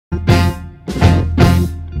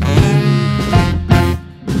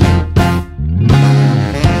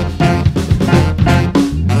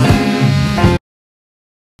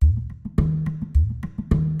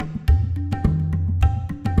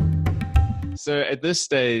So at this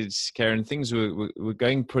stage, Karen, things were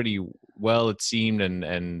going pretty well, it seemed,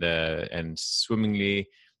 and swimmingly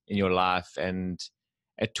in your life. And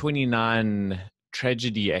at 29,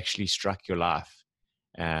 tragedy actually struck your life,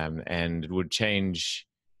 and it would change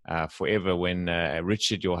forever when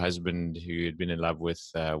Richard, your husband, who you'd been in love with,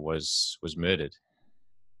 was murdered.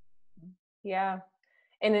 Yeah.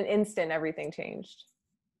 In an instant, everything changed.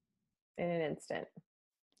 In an instant.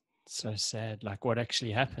 So sad. Like, what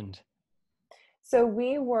actually happened? So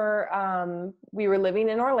we were living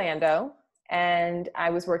in Orlando, and I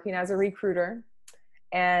was working as a recruiter.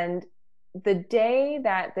 And the day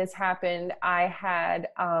that this happened, I had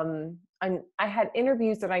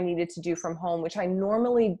interviews that I needed to do from home, which I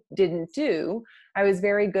normally didn't do. I was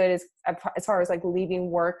very good as far as like leaving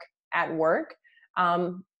work at work,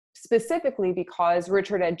 specifically because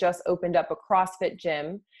Richard had just opened up a CrossFit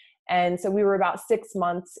gym. And so we were about 6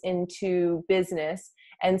 months into business.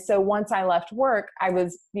 And so once I left work, I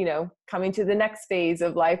was, coming to the next phase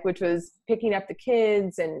of life, which was picking up the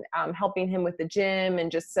kids and helping him with the gym.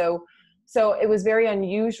 And just so it was very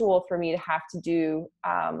unusual for me to have to do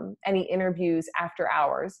any interviews after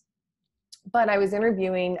hours. But I was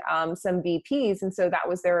interviewing some VPs, and so that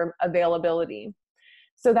was their availability.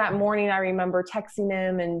 So that morning I remember texting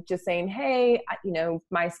him and just saying, hey,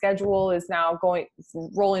 my schedule is now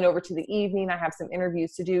rolling over to the evening. I have some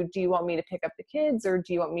interviews to do. Do you want me to pick up the kids, or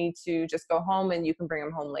do you want me to just go home and you can bring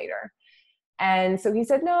them home later? And so he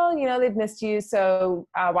said, no, they've missed you. So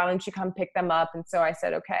why don't you come pick them up? And so I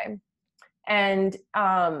said, okay. And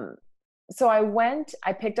so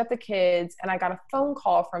I picked up the kids, and I got a phone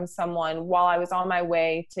call from someone while I was on my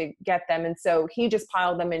way to get them. And so he just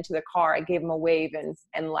piled them into the car. I gave him a wave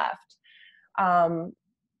and left.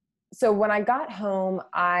 So when I got home,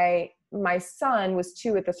 my son was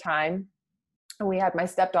 2 at the time, and we had my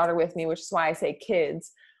stepdaughter with me, which is why I say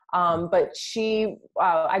kids. But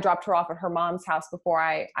I dropped her off at her mom's house before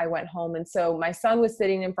I went home. And so my son was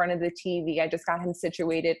sitting in front of the TV. I just got him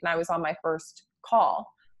situated, and I was on my first call,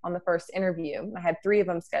 on the first interview. I had 3 of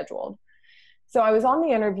them scheduled. So I was on the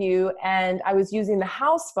interview, and I was using the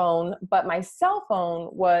house phone, but my cell phone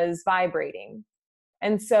was vibrating.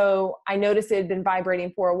 And so I noticed it had been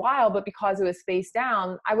vibrating for a while, but because it was face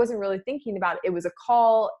down, I wasn't really thinking about it. It was a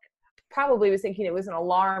call, probably was thinking it was an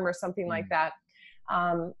alarm or something like that.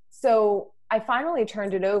 So I finally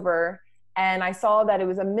turned it over, and I saw that it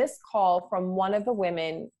was a missed call from one of the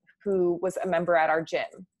women who was a member at our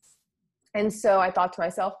gym. And so I thought to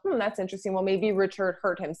myself, that's interesting. Well, maybe Richard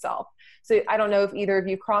hurt himself. So I don't know if either of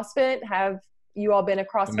you CrossFit, have you all been a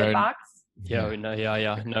CrossFit box? Yeah, we know.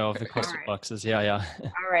 Yeah. No, of the CrossFit boxes. Yeah.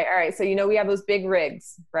 All right. So, we have those big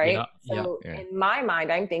rigs, right? Yeah. In my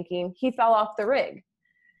mind, I'm thinking he fell off the rig.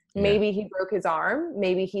 Yeah. Maybe he broke his arm.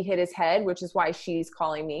 Maybe he hit his head, which is why she's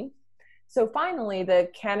calling me. So finally, the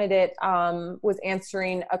candidate was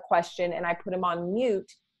answering a question, and I put him on mute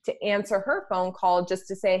to answer her phone call, just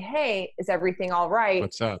to say, hey, is everything all right?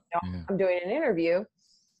 What's up? I'm doing an interview.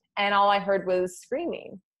 And all I heard was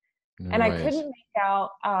screaming. And I couldn't make out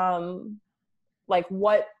like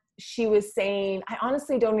what she was saying. I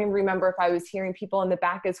honestly don't even remember if I was hearing people in the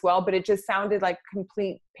back as well, but it just sounded like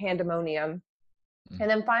complete pandemonium. And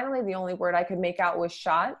then finally, the only word I could make out was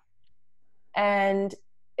shot. And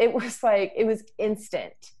it was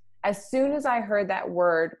instant. As soon as I heard that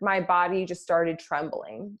word, my body just started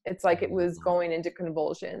trembling. It's like it was going into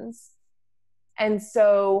convulsions. And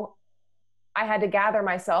so I had to gather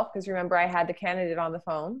myself, because remember, I had the candidate on the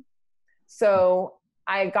phone. So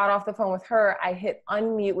I got off the phone with her. I hit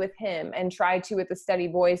unmute with him and tried to, with a steady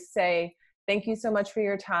voice, say, thank you so much for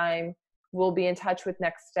your time. We'll be in touch with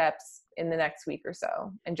next steps in the next week or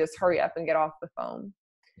so, and just hurry up and get off the phone.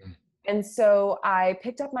 And so I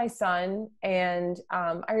picked up my son, and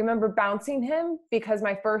I remember bouncing him, because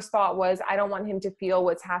my first thought was, I don't want him to feel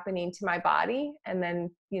what's happening to my body, and then,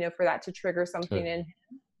 for that to trigger something in him.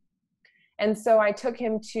 And so I took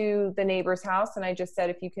him to the neighbor's house, and I just said,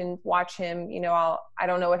 if you can watch him, I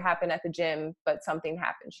don't know what happened at the gym, but something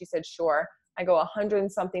happened. She said, sure. I go 100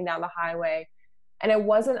 and something down the highway. And it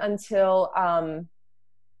wasn't until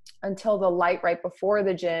the light right before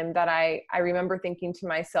the gym that I remember thinking to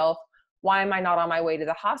myself, why am I not on my way to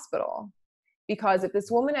the hospital? Because if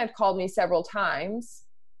this woman had called me several times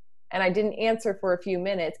and I didn't answer for a few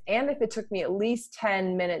minutes, and if it took me at least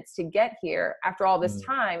 10 minutes to get here, after all this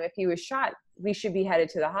time, if he was shot, we should be headed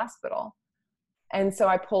to the hospital. And so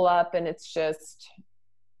I pull up, and it's just,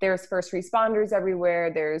 there's first responders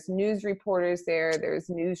everywhere. There's news reporters there. There's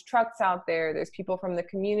news trucks out there. There's people from the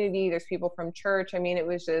community. There's people from church. I mean, it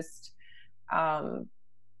was just,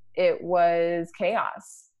 it was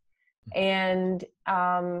chaos. And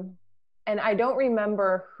And I don't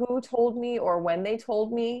remember who told me or when they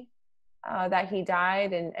told me that he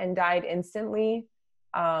died and died instantly.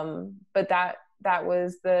 But that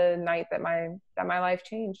was the night that my life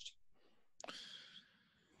changed.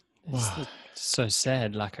 Wow. It's so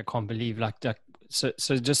sad. Like, I can't believe, like, so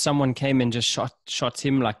just someone came and just shot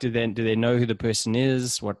him. Like, do they know who the person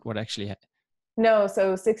is? What actually happened? No.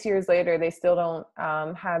 So 6 years later, they still don't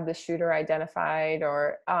have the shooter identified,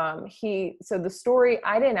 or so the story,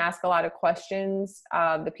 I didn't ask a lot of questions.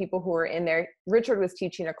 The people who were in there, Richard was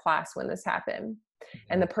teaching a class when this happened,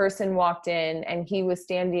 and the person walked in and he was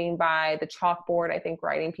standing by the chalkboard, I think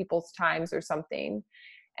writing people's times or something.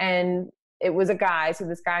 And it was a guy. So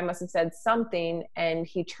this guy must have said something, and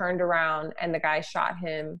he turned around and the guy shot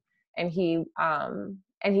him, and he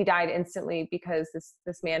died instantly because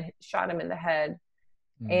this man shot him in the head.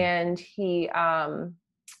 And he,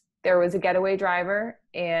 there was a getaway driver.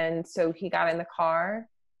 And so he got in the car.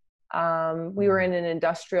 We were in an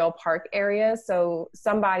industrial park area. So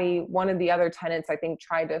one of the other tenants, I think,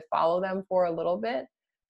 tried to follow them for a little bit.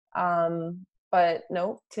 But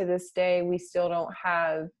no, to this day, we still don't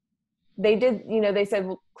have, they did, they said,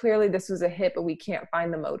 well, clearly this was a hit, but we can't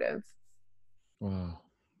find the motive. Wow.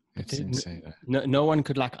 It's insane. No one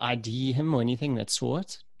could like ID him or anything that saw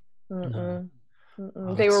it? No.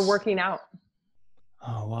 They were working out.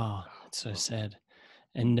 Oh, wow. That's so sad.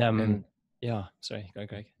 And yeah, sorry, go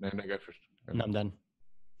Craig. No, go for it. No, I'm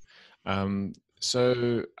done.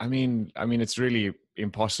 So, I mean, it's really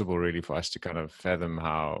impossible really for us to kind of fathom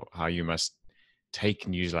how you must take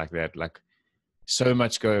news like that. Like, so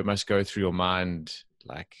much must go through your mind,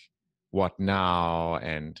 like, what now,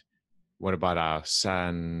 and what about our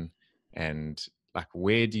son, and like,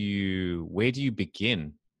 where do you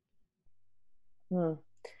begin?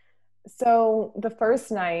 So the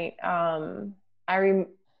first night, I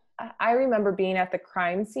remember being at the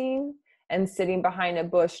crime scene and sitting behind a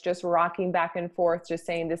bush, just rocking back and forth, just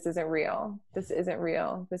saying, this isn't real. This isn't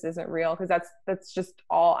real. This isn't real. Cause that's just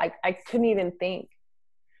all I couldn't even think.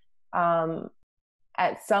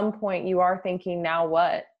 At some point you are thinking, now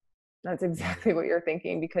what? That's exactly what you're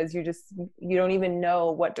thinking, because you don't even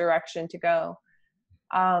know what direction to go.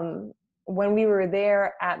 When we were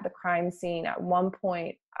there at the crime scene, at one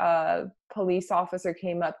point, a police officer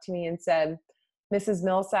came up to me and said, Mrs.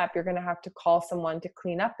 Millsap, you're going to have to call someone to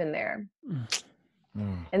clean up in there.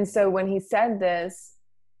 And so when he said this,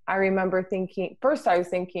 I remember thinking, first I was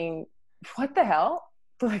thinking, what the hell?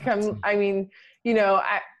 Like,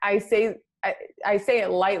 I say it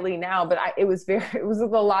lightly now, but it was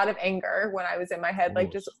with a lot of anger when I was in my head,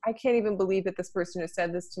 like, just, I can't even believe that this person has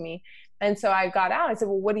said this to me. And so I got out, I said,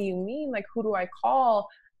 well, what do you mean? Like, who do I call?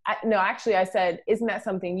 No, actually I said, isn't that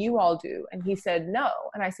something you all do? And he said, no.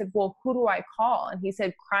 And I said, well, who do I call? And he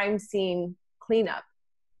said, crime scene cleanup.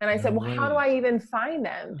 And I said, well, how do I even find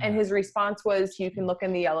them? And his response was, you can look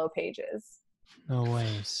in the yellow pages. No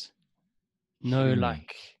ways. No,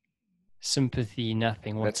 like, sympathy,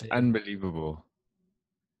 nothing. That's unbelievable.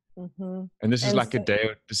 Mm-hmm. And this is like a day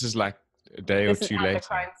or two later. The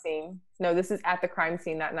crime scene. No, this is at the crime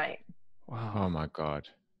scene that night. Wow. Oh my God.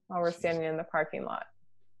 While we're standing in the parking lot.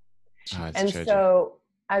 Oh, and tragic. So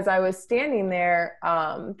as I was standing there,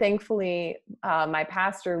 thankfully, my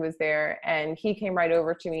pastor was there, and he came right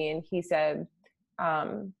over to me and he said,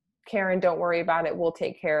 Karen, don't worry about it. We'll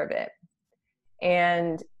take care of it.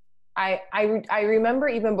 And I remember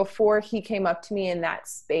even before he came up to me in that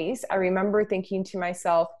space, I remember thinking to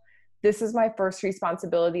myself, this is my first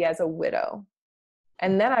responsibility as a widow.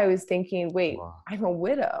 And then I was thinking, wait, wow. I'm a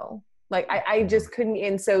widow. Like I just couldn't.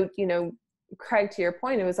 And so, Craig, to your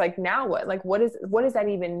point, it was like, now what? Like, what does that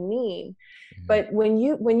even mean? Mm-hmm. But when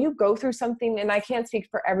you go through something, and I can't speak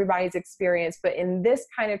for everybody's experience, but in this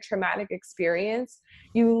kind of traumatic experience,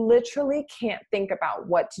 you literally can't think about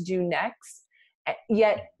what to do next.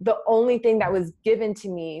 Yet the only thing that was given to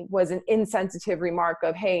me was an insensitive remark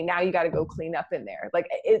of, hey, now you got to go clean up in there. Like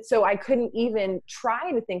so I couldn't even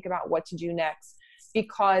try to think about what to do next,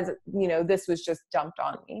 because, this was just dumped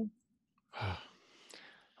on me.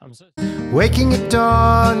 Waking at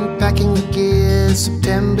dawn, packing the gear,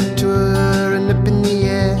 September tour and up in the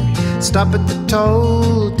air. Stop at the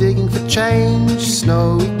toll, digging for change,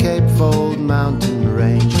 snowy Cape Fold mountain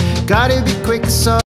range. Gotta be quick, so